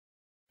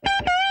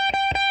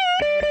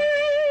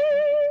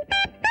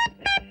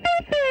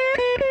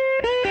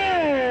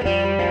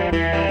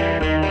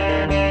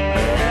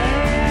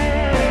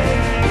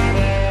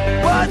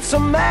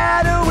What's the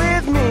matter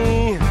with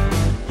me?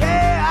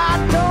 Yeah, I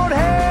don't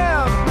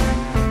have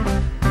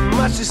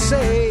much to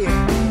say.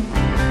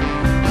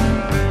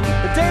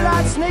 The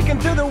daylight's sneaking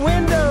through the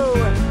window,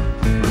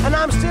 and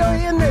I'm still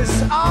in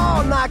this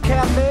all-night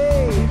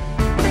cafe,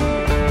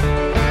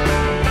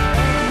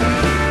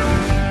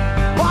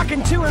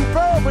 walking to and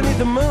fro beneath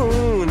the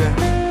moon,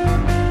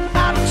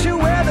 out to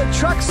where the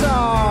trucks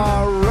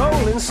are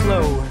rolling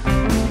slow,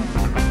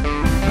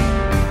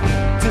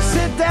 to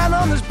sit down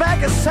on this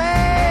bank of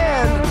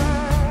sand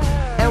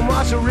and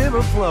watch a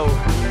river flow.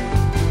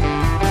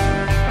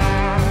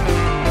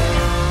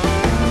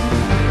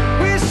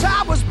 Wish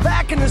I was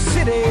back in the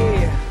city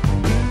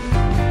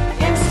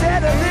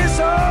instead of this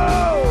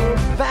old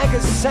bank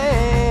of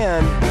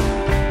sand,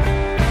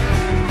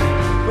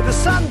 with the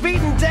sun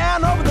beating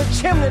down over the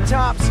chimney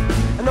tops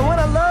and the one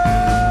I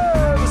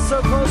love is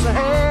so close at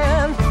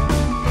hand.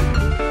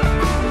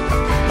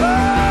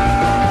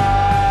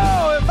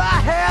 Oh, if I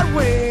had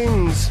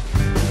wings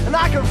and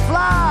I could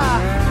fly,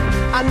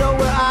 I know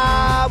where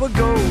I would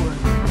go.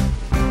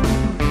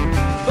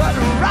 But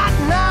right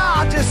now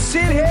I just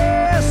sit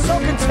here so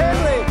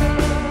contently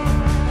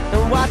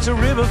and watch a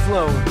river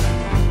flow.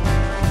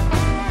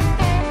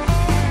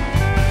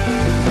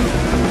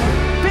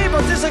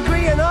 People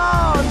disagreeing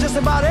on just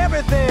about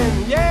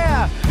everything,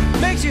 yeah,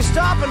 makes you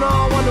stop and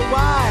all wonder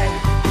why.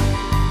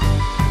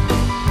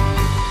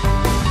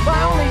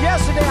 Why, only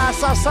yesterday I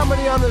saw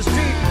somebody on the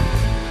street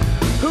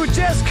who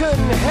just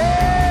couldn't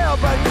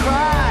help but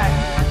cry.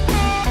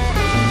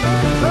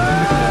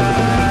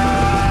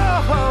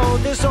 Oh,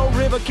 this old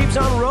river keeps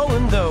on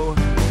rolling though,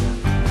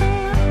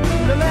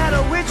 no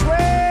matter which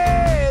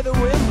way the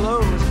wind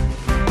blows.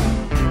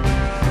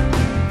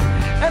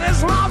 And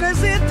as long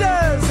as it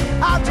does,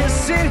 I'll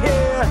just sit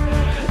here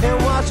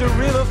and watch a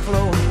river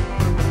flow.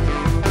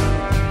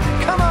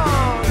 Come on.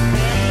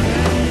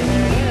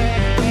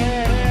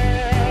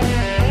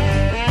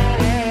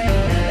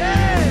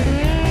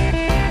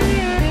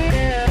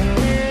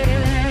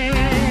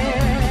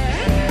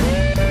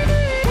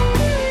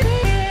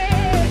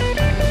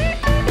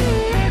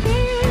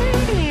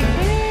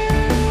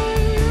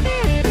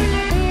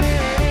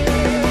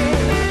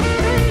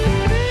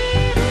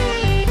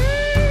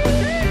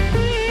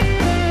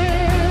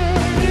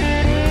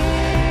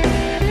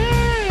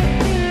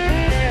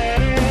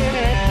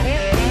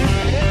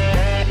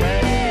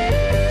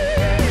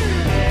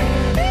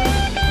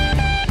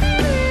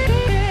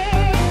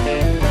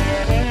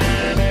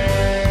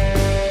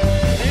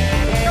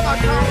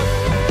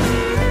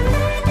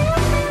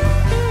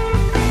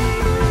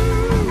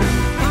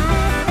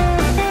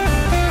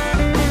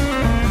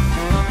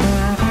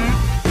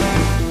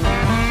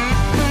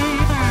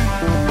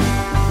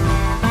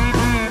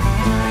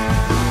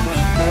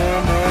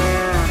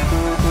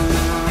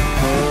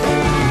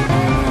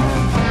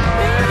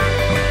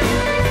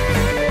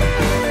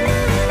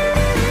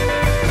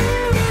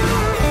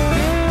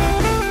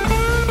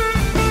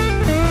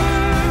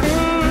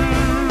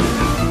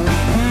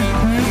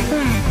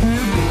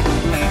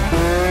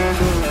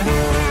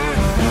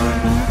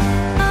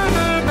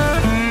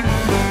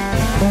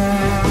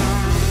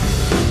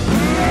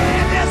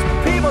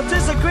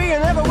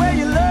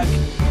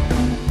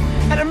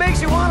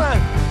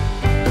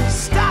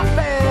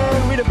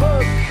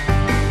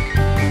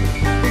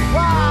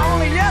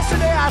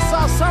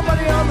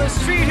 Somebody on the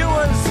street who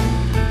was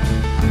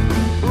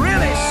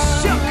really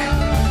shook.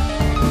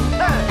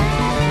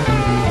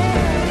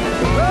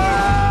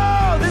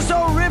 Oh, this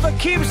old river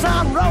keeps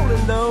on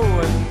rolling though,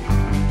 and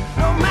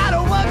no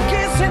matter what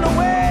gets in the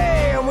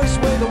way and which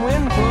way the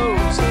wind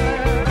blows,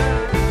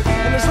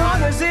 and as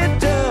long as it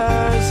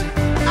does,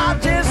 I'll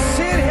just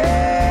sit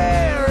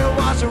here and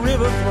watch the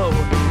river flow.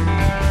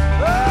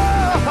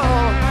 Oh,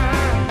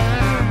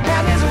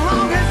 and as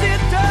long as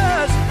it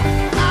does,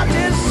 I'll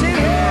just sit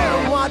here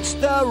and watch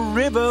the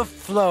river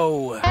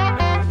flow.